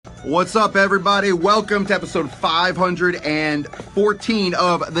What's up, everybody? Welcome to episode 514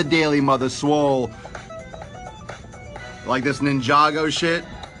 of the Daily Mother Swole. Like this Ninjago shit?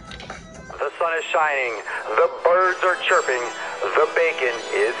 The sun is shining, the birds are chirping, the bacon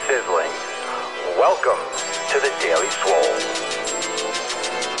is sizzling. Welcome to the Daily Swole.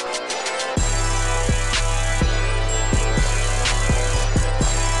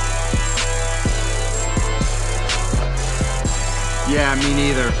 Yeah, me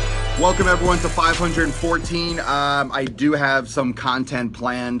neither. Welcome everyone to 514. I do have some content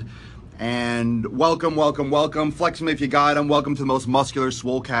planned, and welcome. Flex them if you got them. Welcome to the most muscular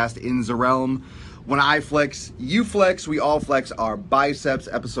swolecast in the realm. When I flex, you flex, we all flex our biceps.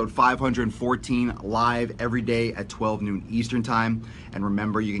 Episode 514 live every day at 12 noon Eastern time. And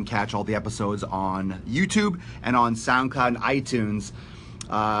remember, you can catch all the episodes on YouTube and on SoundCloud and iTunes.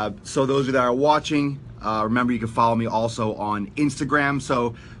 So those of you that are watching, remember you can follow me also on Instagram.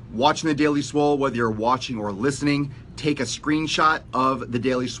 So watching the Daily Swole, whether you're watching or listening, take a screenshot of the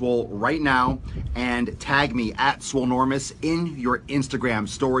Daily Swole right now and tag me at Swolenormous in your Instagram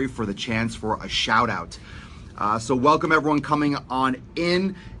story for the chance for a shout out. So welcome everyone coming on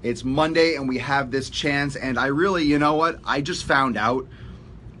in. It's Monday and we have this chance, and I really, you know what, I just found out,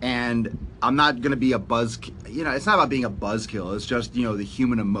 and I'm not gonna be a it's not about being a buzzkill, it's just, the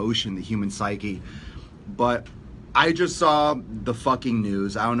human emotion, the human psyche. But I just saw the fucking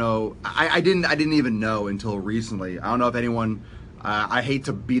news. I don't know. I didn't even know until recently. I don't know if anyone. I hate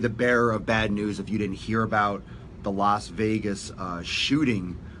to be the bearer of bad news if you didn't hear about the Las Vegas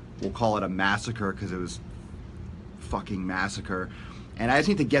shooting. We'll call it a massacre because it was fucking massacre. And I just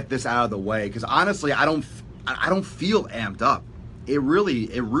need to get this out of the way because honestly, I don't feel amped up. It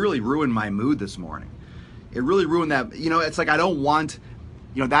really ruined my mood this morning. It really ruined that. It's like I don't want.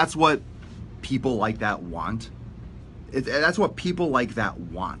 That's what people like that want. That's what people like that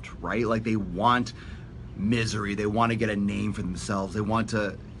want, right? Like they want misery. They want to get a name for themselves. They want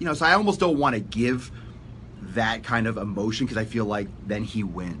to, so I almost don't want to give that kind of emotion because I feel like then he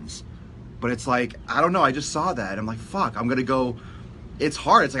wins. But it's like, I don't know. I just saw that. I'm like, fuck, I'm going to go. It's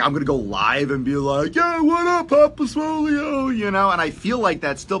hard. It's like, I'm going to go live and be like, yeah, what up, Papa Swolio? And I feel like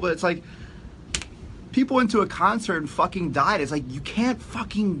that still, but it's like people went to a concert and fucking died. It's like, you can't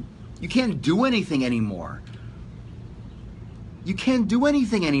do anything anymore. You can't do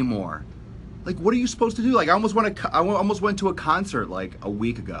anything anymore. Like, what are you supposed to do? Like, I almost went to a concert like a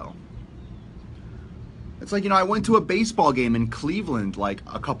week ago. It's like, I went to a baseball game in Cleveland like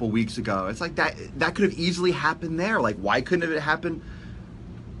a couple weeks ago. It's like that could have easily happened there. Like, why couldn't it happen?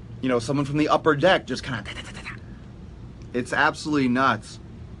 Someone from the upper deck just kind of. It's absolutely nuts.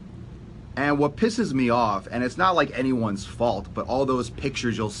 And what pisses me off, and it's not like anyone's fault, but all those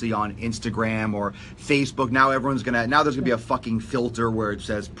pictures you'll see on Instagram or Facebook, now there's gonna be a fucking filter where it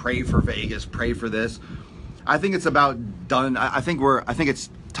says pray for Vegas, pray for this. I think it's about done. I think it's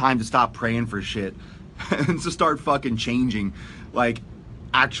time to stop praying for shit and to start fucking changing, like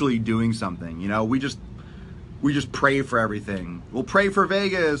actually doing something. We just pray for everything. We'll pray for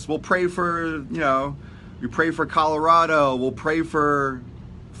Vegas, we'll pray for, we pray for Colorado, we'll pray for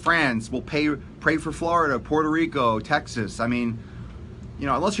France, we'll pray for Florida, Puerto Rico, Texas. I mean,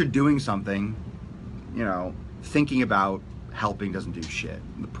 unless you're doing something, thinking about helping doesn't do shit.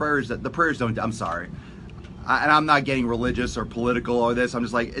 The prayers don't. I'm sorry, and I'm not getting religious or political or this. I'm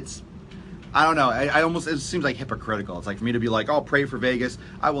just like, I don't know. It seems like hypocritical. It's like for me to be like, oh, pray for Vegas.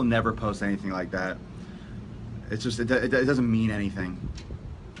 I will never post anything like that. It's just it doesn't mean anything.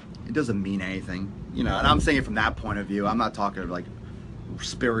 It doesn't mean anything, and I'm saying it from that point of view. I'm not talking like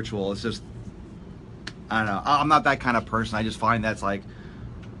spiritual. It's just, I don't know, I'm not that kind of person. I just find that's like,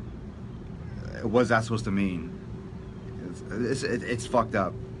 what is that supposed to mean? It's fucked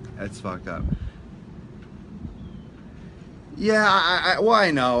up. It's fucked up. Yeah,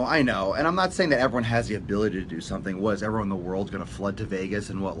 I know, and I'm not saying that everyone has the ability to do something. What, is everyone in the world gonna flood to Vegas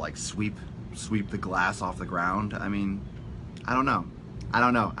and sweep the glass off the ground? I mean, I don't know. I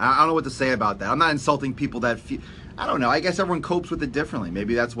don't know what to say about that. I'm not insulting people that feel. I don't know. I guess everyone copes with it differently.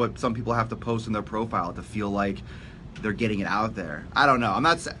 Maybe that's what some people have to post in their profile to feel like they're getting it out there. I don't know. I'm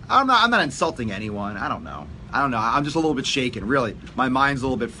not insulting anyone. I don't know. I'm just a little bit shaken. Really, my mind's a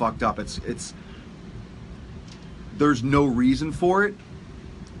little bit fucked up. There's no reason for it.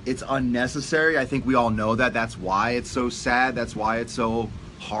 It's unnecessary. I think we all know that. That's why it's so sad. That's why it's so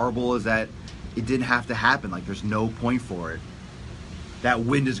horrible. Is that it didn't have to happen. Like, there's no point for it. That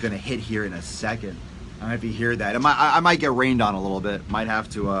wind is gonna hit here in a second. I don't know if you hear that. I might get rained on a little bit. Might have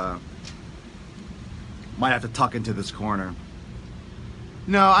to tuck into this corner.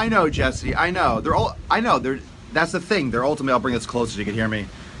 No, I know, Jesse. I know. That's the thing. They're ultimately. I'll bring this closer so you can hear me.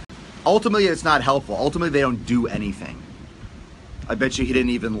 Ultimately, it's not helpful. Ultimately, they don't do anything. I bet you he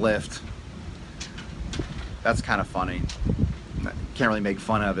didn't even lift. That's kind of funny. Can't really make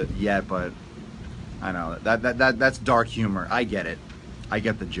fun of it yet, but I know that's dark humor. I get it. I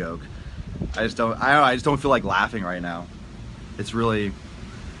get the joke. I just don't know, I just don't feel like laughing right now. It's really,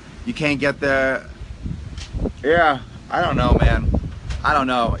 you can't get there. Yeah, I don't know, man. I don't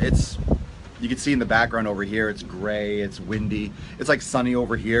know. It's, you can see in the background over here, it's gray, it's windy. It's like sunny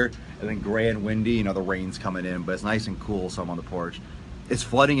over here, and then gray and windy. You know, the rain's coming in, but it's nice and cool, so I'm on the porch. It's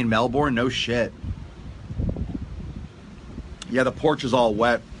flooding in Melbourne? No shit. Yeah, the porch is all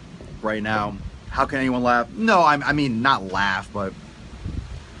wet right now. How can anyone laugh? No, I mean, not laugh, but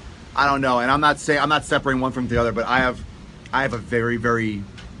I don't know. And I'm not separating one from the other, but I have a very, very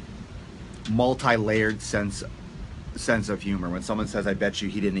multi-layered sense of humor. When someone says, I bet you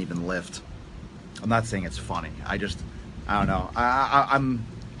he didn't even lift, I'm not saying it's funny. I don't know.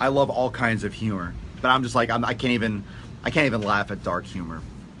 I love all kinds of humor, but I'm just like, I can't even laugh at dark humor.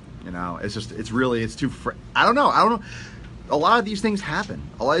 You know, it's too, I don't know. A lot of these things happen.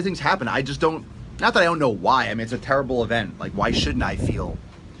 I just don't, not that I don't know why. I mean, it's a terrible event. Like, why shouldn't I feel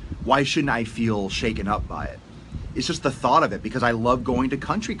shaken up by it? It's just the thought of it, because I love going to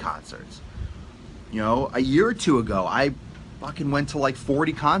country concerts. You know, a year or two ago, I fucking went to like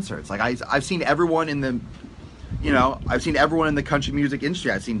 40 concerts. Like, I've seen everyone in the, you know, I've seen everyone in the country music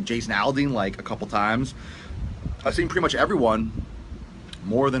industry. I've seen Jason Aldean like a couple times. I've seen pretty much everyone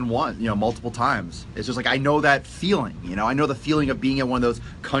more than one, you know, multiple times. It's just like, I know that feeling, you know, I know the feeling of being at one of those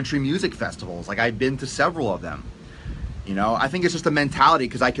country music festivals. Like, I've been to several of them. You know, I think it's just a mentality,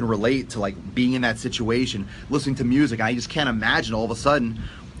 because I can relate to like being in that situation, listening to music. And I just can't imagine all of a sudden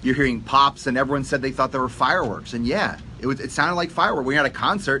you're hearing pops and everyone said they thought there were fireworks. And yeah, it sounded like fireworks. When you're at a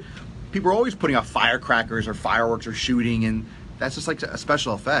concert, people are always putting off firecrackers or fireworks or shooting, and that's just like a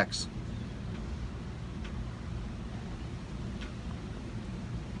special effects.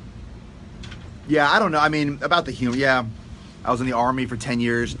 Yeah, I don't know. I mean, about the humor, yeah. I was in the Army for 10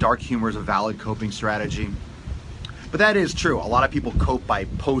 years. Dark humor is a valid coping strategy. But that is true. A lot of people cope by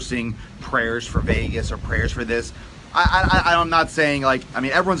posting prayers for Vegas or prayers for this. I'm not saying, like, I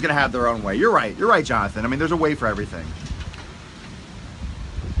mean, everyone's going to have their own way. You're right, Jonathan. I mean, there's a way for everything.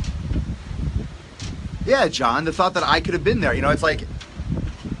 Yeah, John, the thought that I could have been there. You know, it's like,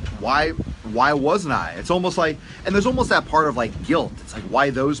 why wasn't I? It's almost like, and there's almost that part of like guilt. It's like, why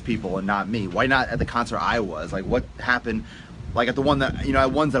those people and not me? Why not at the concert I was? Like, what happened? Like at the one that, you know,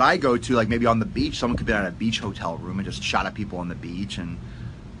 at ones that I go to, like maybe on the beach, someone could be in a beach hotel room and just shot at people on the beach. And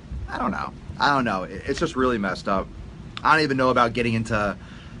I don't know. It's just really messed up. I don't even know about getting into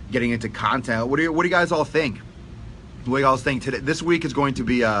content. What do you guys all think? What do you guys think today? This week is going to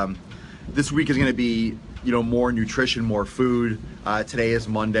be, you know, more nutrition, more food. Today is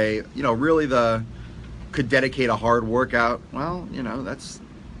Monday. You know, really could dedicate a hard workout. Well, you know, that's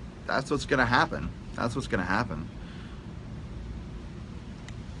what's going to happen. That's what's going to happen.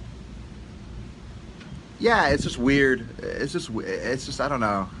 Yeah, it's just weird. It's just I don't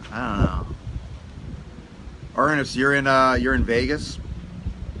know. Ernest, you're in Vegas.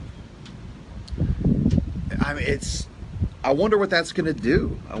 I mean, I wonder what that's going to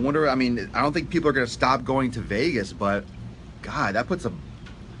do. I mean, I don't think people are going to stop going to Vegas, but God, it's going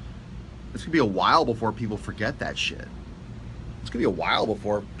to be a while before people forget that shit. It's going to be a while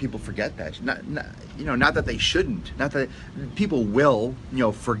before people forget that. Not that they shouldn't. Not that people will, you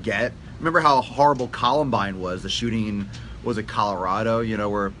know, forget. Remember how horrible Columbine was, the shooting was it Colorado, you know,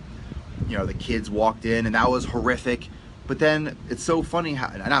 where, you know, the kids walked in, and that was horrific. But then it's so funny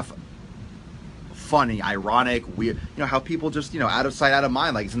how, not funny, ironic, weird, you know, how people just, you know, out of sight, out of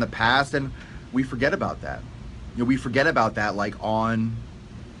mind, like it's in the past, and we forget about that. You know, we forget about that, like on,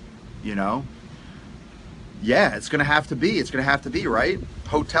 you know, yeah, it's gonna have to be, right?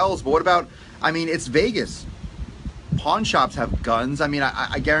 Hotels, but what about, I mean, it's Vegas. Pawn shops have guns. I mean,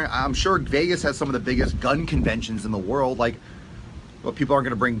 I guarantee, I'm sure Vegas has some of the biggest gun conventions in the world. Like, well, people aren't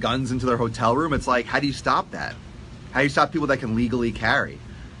going to bring guns into their hotel room. It's like, how do you stop that? How do you stop people that can legally carry?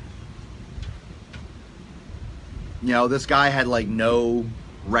 You know, this guy had like no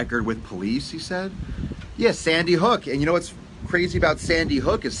record with police, he said. Yeah, Sandy Hook. And you know what's crazy about Sandy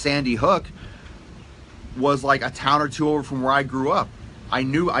Hook is Sandy Hook was like a town or two over from where I grew up. I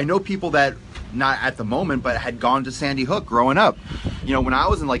know people that, not at the moment, but had gone to Sandy Hook growing up. You know, when I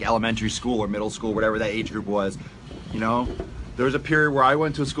was in like elementary school or middle school, whatever that age group was, you know, there was a period where I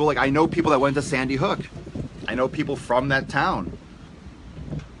went to a school, like I know people that went to Sandy Hook. I know people from that town.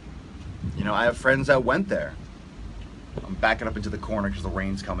 You know, I have friends that went there. I'm backing up into the corner because the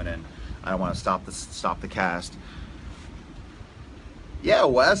rain's coming in. I don't want to stop the cast. Yeah,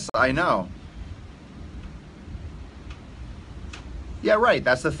 Wes, I know. Yeah, right.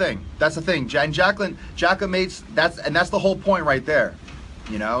 That's the thing. That's the thing. And Jacqueline makes that's the whole point right there.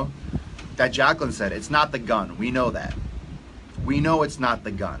 You know, that Jacqueline said it's not the gun. We know that. We know it's not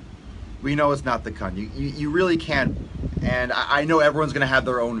the gun. We know it's not the gun. You really can't. And I know everyone's gonna have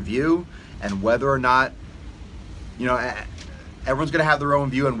their own view, and whether or not, you know, everyone's gonna have their own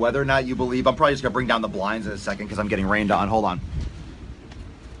view, and whether or not you believe. I'm probably just gonna bring down the blinds in a second because I'm getting rained on. Hold on.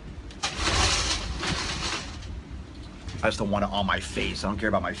 I just don't want it on my face. I don't care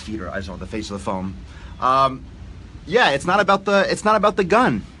about my feet, or I just want the face of the phone. Yeah, it's not about the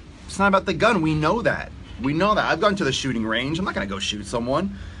gun. It's not about the gun. We know that. We know that. I've gone to the shooting range. I'm not gonna go shoot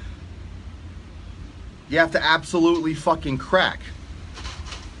someone. You have to absolutely fucking crack.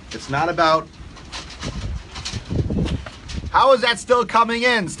 It's not about. How is that still coming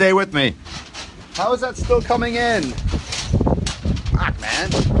in? Stay with me. How is that still coming in? Fuck, man.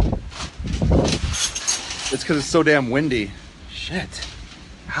 It's because it's so damn windy. Shit.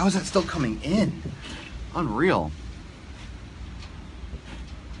 How is that still coming in? Unreal.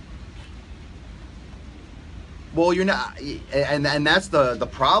 Well, you're not, and that's the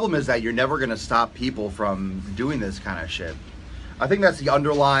problem, is that you're never gonna stop people from doing this kind of shit. I think that's the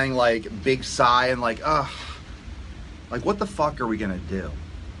underlying, like, big sigh and like, ugh, like, what the fuck are we gonna do?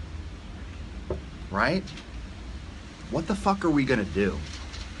 Right? What the fuck are we gonna do?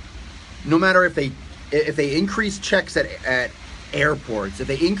 No matter if they increase checks at airports, if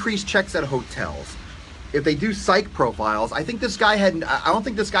they increase checks at hotels, if they do psych profiles, I don't think this guy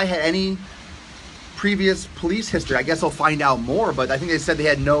had any previous police history. I guess I'll find out more, but I think they said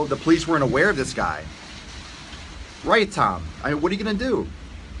the police weren't aware of this guy. Right, Tom? I mean, what are you gonna do?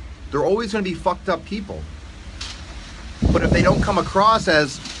 They're always gonna be fucked up people. But if they don't come across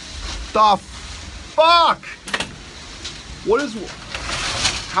as the fuck,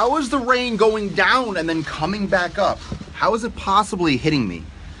 how is the rain going down and then coming back up? How is it possibly hitting me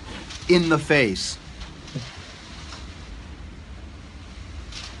in the face?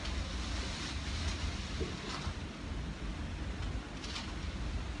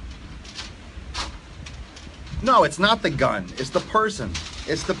 No, it's not the gun. It's the person.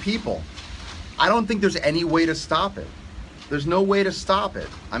 It's the people. I don't think there's any way to stop it. There's no way to stop it.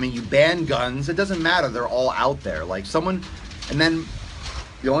 I mean, you ban guns. It doesn't matter. They're all out there. Like, someone... And then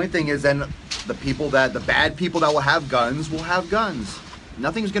the only thing is, then the bad people that will have guns.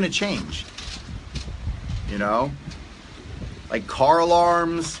 Nothing's going to change. You know? Like car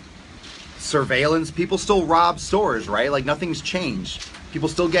alarms, surveillance. People still rob stores, right? Like, nothing's changed. People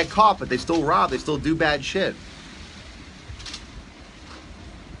still get caught, but they still rob. They still do bad shit.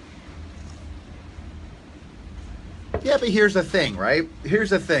 Yeah, but here's the thing, right? Here's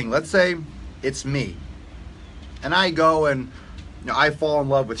the thing. Let's say it's me. And I go and, you know, I fall in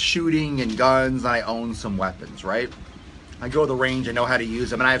love with shooting and guns, and I own some weapons, right? I go to the range, I know how to use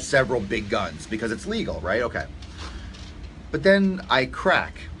them, and I have several big guns because it's legal, right? Okay. But then I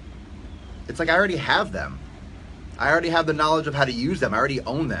crack. It's like I already have them. I already have the knowledge of how to use them. I already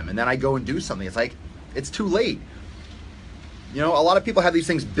own them. And then I go and do something. It's like, it's too late. You know, a lot of people have these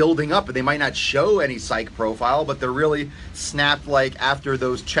things building up, and they might not show any psych profile, but they're really snapped like after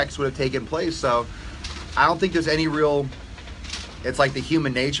those checks would have taken place. So I don't think there's any real, it's like the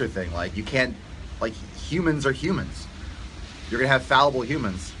human nature thing. Like, you can't, like, humans are humans. You're going to have fallible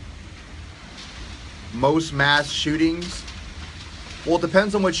humans. Most mass shootings, well, it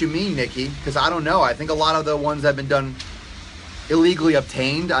depends on what you mean, Nikki, because I don't know. I think a lot of the ones that have been done illegally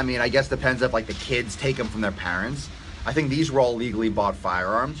obtained, I mean, I guess depends if, like, the kids take them from their parents. I think these were all legally bought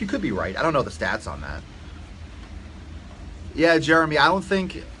firearms. You could be right. I don't know the stats on that. Yeah, Jeremy, I don't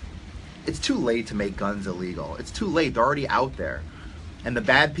think... It's too late to make guns illegal. It's too late. They're already out there. And the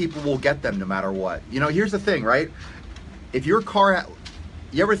bad people will get them no matter what. You know, here's the thing, right? If your car...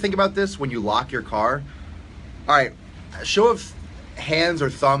 You ever think about this when you lock your car? All right, show of hands or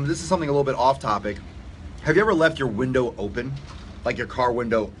thumbs. This is something a little bit off topic. Have you ever left your window open? Like your car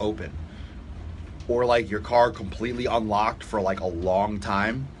window open? Or like your car completely unlocked for like a long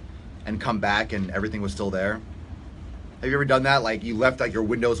time and come back and everything was still there? Have you ever done that? Like, you left like your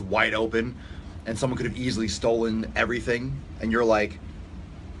windows wide open and someone could have easily stolen everything and you're like,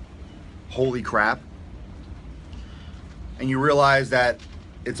 holy crap. And you realize that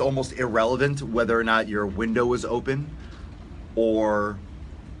it's almost irrelevant whether or not your window is open or...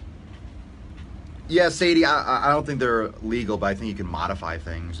 Yeah, Sadie, I don't think they're legal, but I think you can modify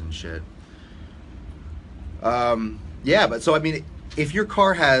things and shit. Yeah, but so, I mean, if your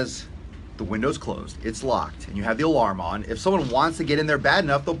car has the windows closed, it's locked, and you have the alarm on, if someone wants to get in there bad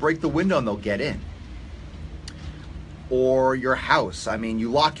enough, they'll break the window and they'll get in. or your house. I mean,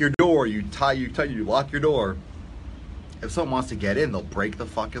 you lock your door, you lock your door. If someone wants to get in, they'll break the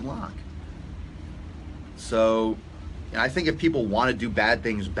fucking lock. So, and I think if people want to do bad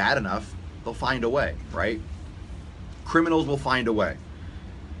things bad enough, they'll find a way, right? Criminals will find a way.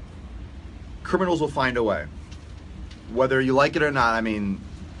 Criminals will find a way. Whether you like it or not, I mean,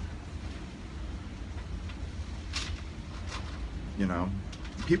 you know,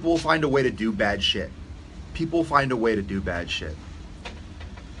 people will find a way to do bad shit. People find a way to do bad shit.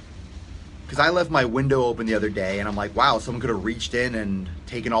 Because I left my window open the other day and I'm like, wow, someone could have reached in and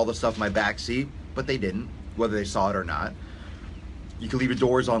taken all the stuff in my back seat, but they didn't, whether they saw it or not. You can leave your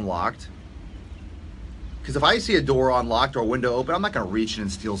doors unlocked. Because if I see a door unlocked or a window open, I'm not going to reach in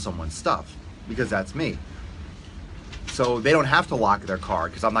and steal someone's stuff, because that's me. So they don't have to lock their car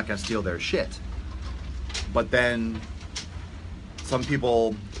because I'm not going to steal their shit. But then some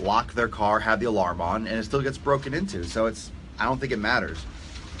people lock their car, have the alarm on, and it still gets broken into. So I don't think it matters.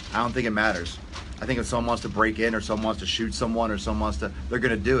 I don't think it matters. I think if someone wants to break in or someone wants to shoot someone or someone wants to, they're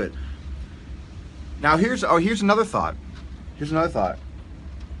going to do it. Now here's another thought. Here's another thought.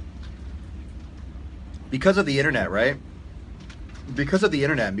 Because of the internet, right? Because of the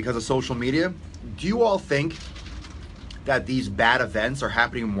internet and because of social media, do you all think that these bad events are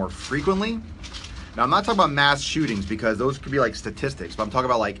happening more frequently? Now, I'm not talking about mass shootings because those could be like statistics, but I'm talking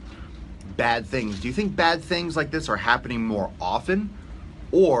about like bad things. Do you think bad things like this are happening more often?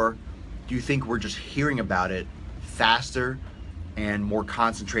 Or do you think we're just hearing about it faster and more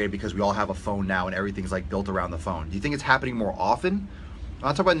concentrated because we all have a phone now and everything's like built around the phone? Do you think it's happening more often? I'm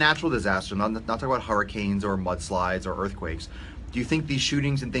not talking about natural disasters. I'm not talking about hurricanes or mudslides or earthquakes. Do you think these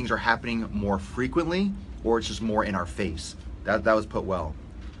shootings and things are happening more frequently, or it's just more in our face? That was put well.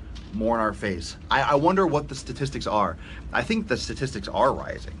 More in our face. I wonder what the statistics are. I think the statistics are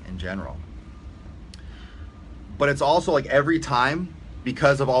rising in general. But it's also like every time,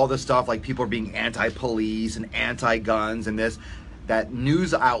 because of all this stuff, like people are being anti-police and anti-guns and this, that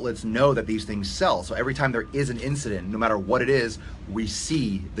news outlets know that these things sell. So every time there is an incident, no matter what it is, we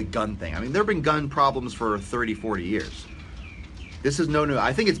see the gun thing. I mean, there have been gun problems for 30, 40 years. This is no new.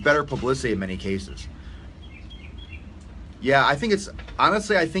 I think it's better publicity in many cases. Yeah, I think it's,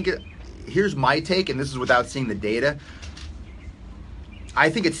 honestly, here's my take, and this is without seeing the data.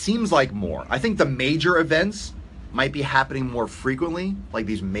 I think it seems like more. I think the major events might be happening more frequently, like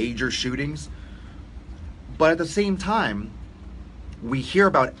these major shootings. But at the same time, we hear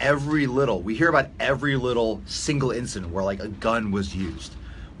about every little single incident where like a gun was used,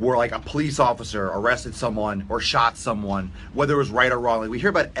 where like a police officer arrested someone or shot someone, whether it was right or wrong. Like we hear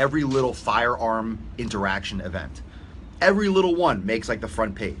about every little firearm interaction event. Every little one makes like the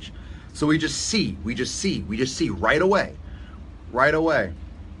front page. So we just see right away. Right away.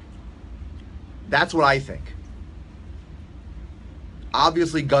 That's what I think.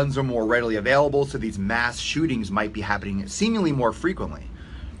 Obviously, guns are more readily available, so these mass shootings might be happening seemingly more frequently.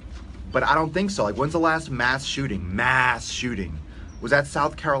 But I don't think so. Like, when's the last mass shooting? Mass shooting. Was that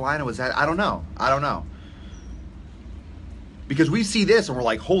South Carolina? Was that, I don't know. Because we see this and we're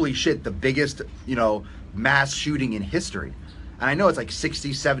like, holy shit, the biggest, mass shooting in history. And I know it's like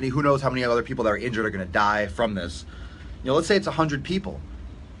 60, 70, who knows how many other people that are injured are going to die from this. Let's say it's 100 people.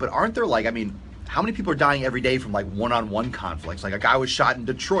 But aren't there how many people are dying every day from like one-on-one conflicts? Like a guy was shot in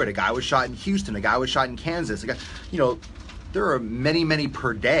Detroit, a guy was shot in Houston, a guy was shot in Kansas. There are many, many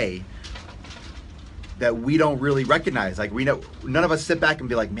per day that we don't really recognize. Like none of us sit back and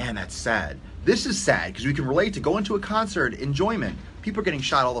be like, man, that's sad. This is sad because we can relate to going to a concert, enjoyment. People are getting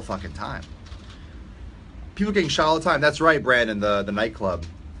shot all the fucking time. People are getting shot all the time. That's right, Brandon, the nightclub.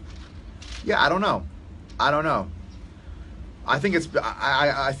 Yeah, I don't know. I think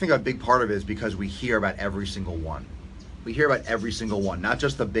I think a big part of it is because we hear about every single one. We hear about every single one, not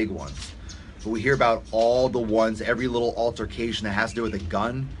just the big ones, but we hear about all the ones, every little altercation that has to do with a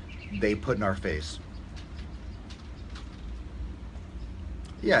gun, they put in our face.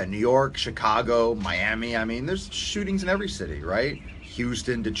 Yeah, New York, Chicago, Miami. I mean, there's shootings in every city, right?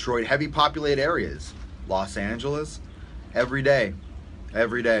 Houston, Detroit, heavy populated areas. Los Angeles, every day.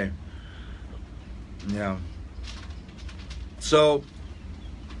 Yeah. So,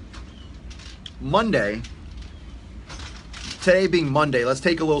 Monday, today being Monday, let's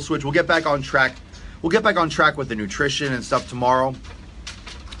take a little switch. We'll get back on track. We'll get back on track with the nutrition and stuff tomorrow.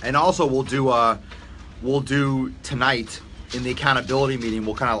 And also we'll do tonight in the accountability meeting.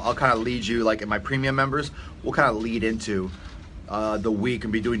 I'll kind of lead you, like in my premium members, we'll kind of lead into the week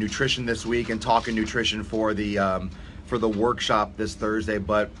and be doing nutrition this week and talking nutrition for the workshop this Thursday.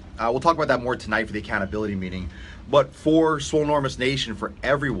 But we'll talk about that more tonight for the accountability meeting. But for Swole Nation, for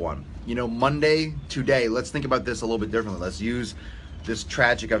everyone, you know, Monday, today, let's think about this a little bit differently. Let's use this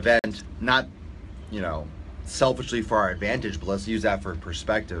tragic event, not, you know, selfishly for our advantage, but let's use that for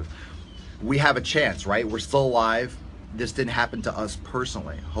perspective. We have a chance, right? We're still alive. This didn't happen to us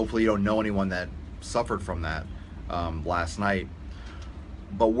personally. Hopefully you don't know anyone that suffered from that last night.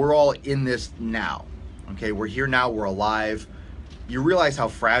 But we're all in this now, okay? We're here now, we're alive. You realize how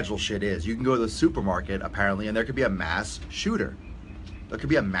fragile shit is. You can go to the supermarket, apparently, and there could be a mass shooter. There could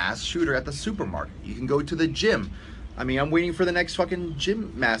be a mass shooter at the supermarket. You can go to the gym. I mean, I'm waiting for the next fucking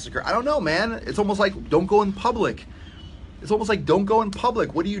gym massacre. I don't know, man. It's almost like don't go in public. It's almost like don't go in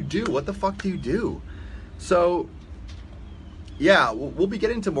public. What do you do? What the fuck do you do? So, yeah, we'll be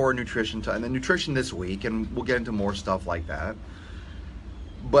getting into more nutrition and the nutrition this week, and we'll get into more stuff like that.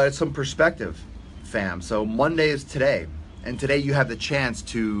 But it's some perspective, fam. So Monday is today, and today you have the chance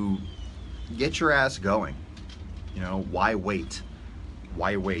to get your ass going. You know, why wait?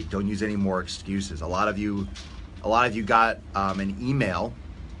 Why wait? Don't use any more excuses. A lot of you got an email.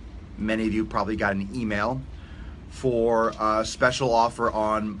 Many of you probably got an email for a special offer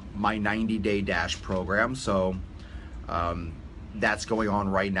on my 90-day Dash program. So that's going on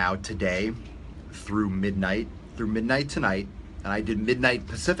right now today through midnight tonight. And I did midnight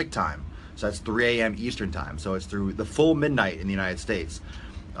Pacific time. So that's 3 a.m. Eastern time. So it's through the full midnight in the United States,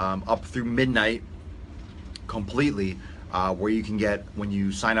 up through midnight completely. Where you can get, when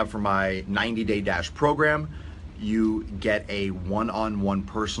you sign up for my 90-day Dash program, you get a one-on-one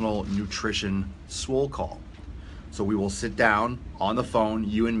personal nutrition Swole call. So we will sit down on the phone,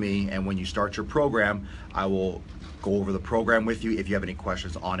 you and me, and when you start your program, I will go over the program with you. If you have any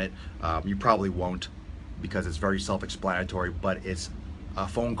questions on it, you probably won't, because it's very self-explanatory, but it's a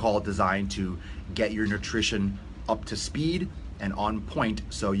phone call designed to get your nutrition up to speed and on point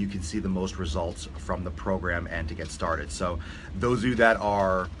so you can see the most results from the program and to get started. So those of you that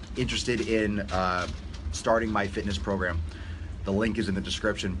are interested in starting my fitness program, the link is in the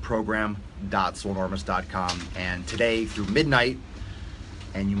description, program.swolenormous.com. And today through midnight,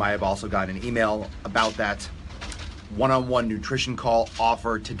 and you might have also gotten an email about that one-on-one nutrition call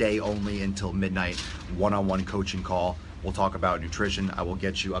offer today only until midnight, one-on-one coaching call. We'll talk about nutrition. I will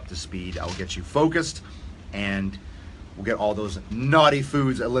get you up to speed. I will get you focused, and we'll get all those naughty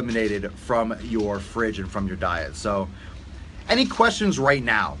foods eliminated from your fridge and from your diet. So any questions right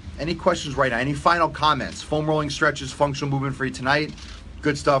now? Any questions right now? Any final comments? Foam rolling stretches, functional movement for you tonight.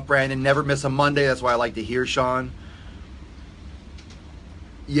 Good stuff, Brandon. Never miss a Monday. That's why I like to hear Sean.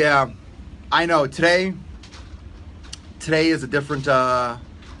 Yeah, I know. Today is a different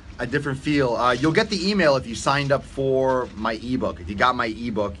feel. You'll get the email if you signed up for my ebook. If you got my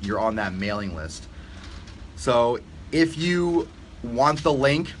ebook, you're on that mailing list. So if you want the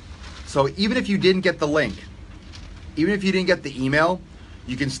link, so even if you didn't get the link, even if you didn't get the email,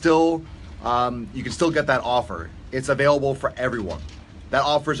 you can still get that offer. It's available for everyone. That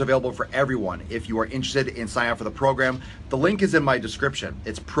offer is available for everyone if you are interested in signing up for the program. The link is in my description.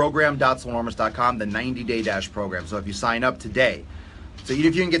 It's program.swolenormous.com, the 90-day Dash program. So if you sign up today, so even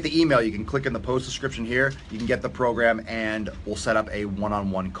if you didn't get the email, you can click in the post description here. You can get the program, and we'll set up a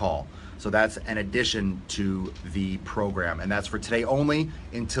one-on-one call. So that's an addition to the program, and that's for today only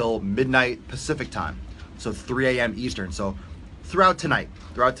until midnight Pacific time. So 3 a.m. Eastern. So throughout tonight,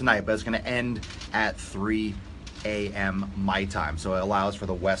 but it's going to end at 3 a.m. my time. So it allows for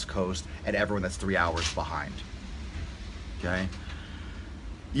the West Coast and everyone that's 3 hours behind. Okay.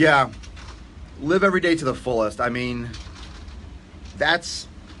 Yeah. Live every day to the fullest. I mean, that's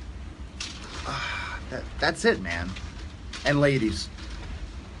it, man. And ladies,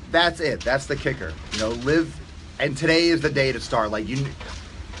 that's it. That's the kicker. You know, live, and today is the day to start. Like,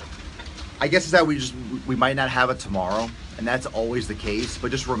 I guess it's that we might not have it tomorrow, and that's always the case,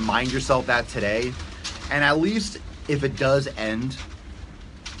 but just remind yourself that today, and at least if it does end,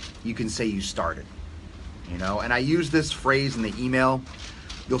 you can say you started, you know? And I use this phrase in the email,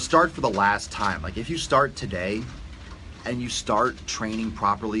 you'll start for the last time. Like, if you start today and you start training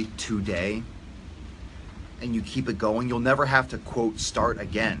properly today and you keep it going, you'll never have to, quote, start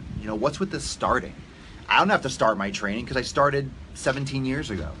again. You know, what's with this starting? I don't have to start my training because I started 17 years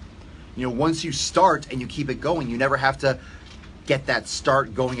ago. You know, once you start and you keep it going, you never have to get that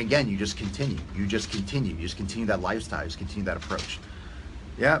start going again. You just continue. You just continue that lifestyle. You just continue that approach.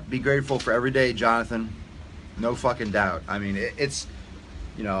 Yeah, be grateful for every day, Jonathan. No fucking doubt. I mean, it's,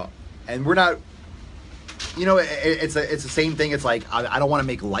 you know, and we're not, you know, it's the same thing. It's like, I don't want to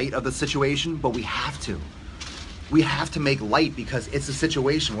make light of the situation, but we have to. We have to make light because it's a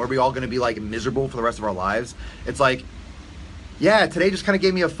situation where we all going to be like miserable for the rest of our lives. It's like, yeah, today just kind of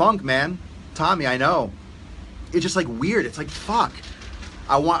gave me a funk, man. Tommy, I know. It's just like weird. It's like, fuck.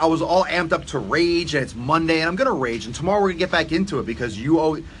 I was all amped up to rage, and it's Monday, and I'm gonna rage, and tomorrow we're gonna get back into it because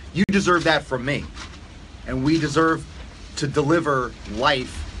you deserve that from me, and we deserve to deliver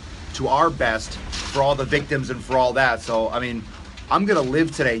life to our best for all the victims and for all that. So I mean, I'm gonna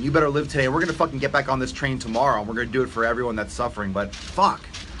live today. You better live today. We're gonna fucking get back on this train tomorrow, and we're gonna do it for everyone that's suffering. But fuck,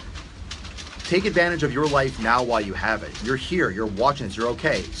 take advantage of your life now while you have it. You're here. You're watching this. You're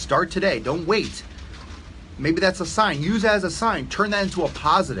okay. Start today. Don't wait. Maybe that's a sign. Use that as a sign. Turn that into a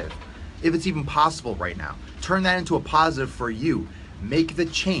positive, if it's even possible right now. Turn that into a positive for you. Make the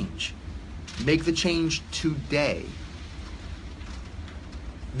change. Make the change today.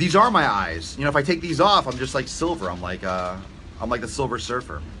 These are my eyes. You know, if I take these off, I'm just like silver. I'm like the Silver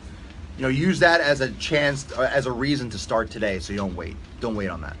Surfer. You know, use that as a chance, as a reason to start today, so you don't wait. Don't wait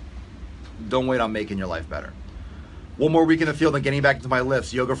on that. Don't wait on making your life better. One more week in the field and getting back into my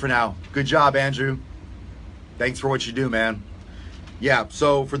lifts. Yoga for now. Good job, Andrew. Thanks for what you do, man. Yeah,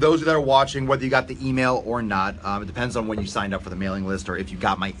 so for those that are watching, whether you got the email or not, it depends on when you signed up for the mailing list or if you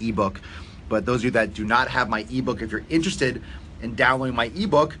got my ebook. But those of you that do not have my ebook, if you're interested in downloading my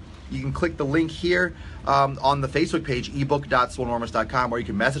ebook, you can click the link here on the Facebook page, ebook.swolenormous.com, or you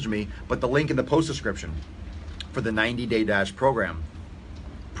can message me, but the link in the post description for the 90-day dash program,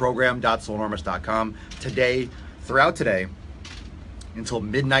 program.swolenormous.com. Today, throughout today, until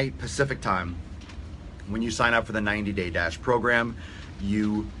midnight Pacific time, when you sign up for the 90-day dash program,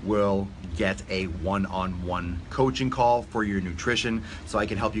 you will get a one-on-one coaching call for your nutrition, so I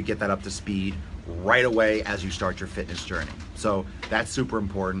can help you get that up to speed right away as you start your fitness journey. So that's super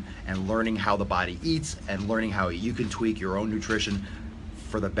important, and learning how the body eats and learning how you can tweak your own nutrition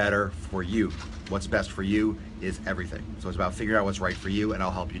for the better for you. What's best for you is everything. So it's about figuring out what's right for you, and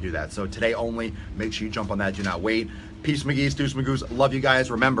I'll help you do that. So today only, make sure you jump on that. Do not wait. Peace, McGee's, deuce, Magoos. Love you guys.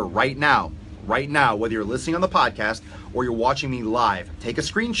 Remember, right now, whether you're listening on the podcast or you're watching me live, take a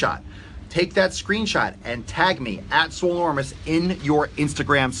screenshot. Take that screenshot and tag me at Swolenormous in your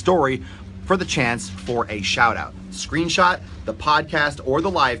Instagram story for the chance for a shout out. Screenshot the podcast or the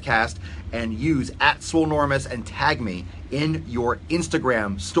live cast and use at Swolenormous and tag me in your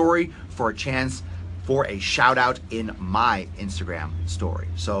Instagram story for a chance for a shout out in my Instagram story.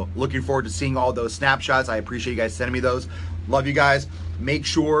 So looking forward to seeing all those snapshots. I appreciate you guys sending me those. Love you guys. Make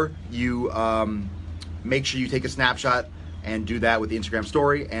sure you take a snapshot and do that with the Instagram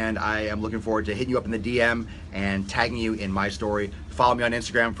story, and I am looking forward to hitting you up in the DM and tagging you in my story. Follow me on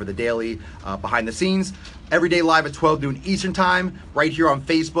Instagram for the daily behind the scenes. Every day live at 12 noon Eastern time, right here on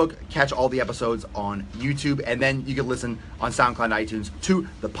Facebook. Catch all the episodes on YouTube, and then you can listen on SoundCloud and iTunes to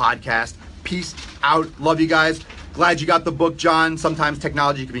the podcast. Peace out. Love you guys. Glad you got the book, John. Sometimes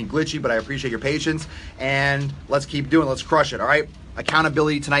technology can be glitchy, but I appreciate your patience, and let's keep doing it. Let's crush it, all right?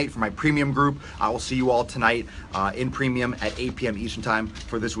 Accountability tonight for my premium group. I will see you all tonight in premium at 8 p.m. Eastern time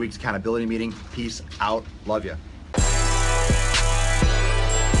for this week's accountability meeting. Peace out. Love you.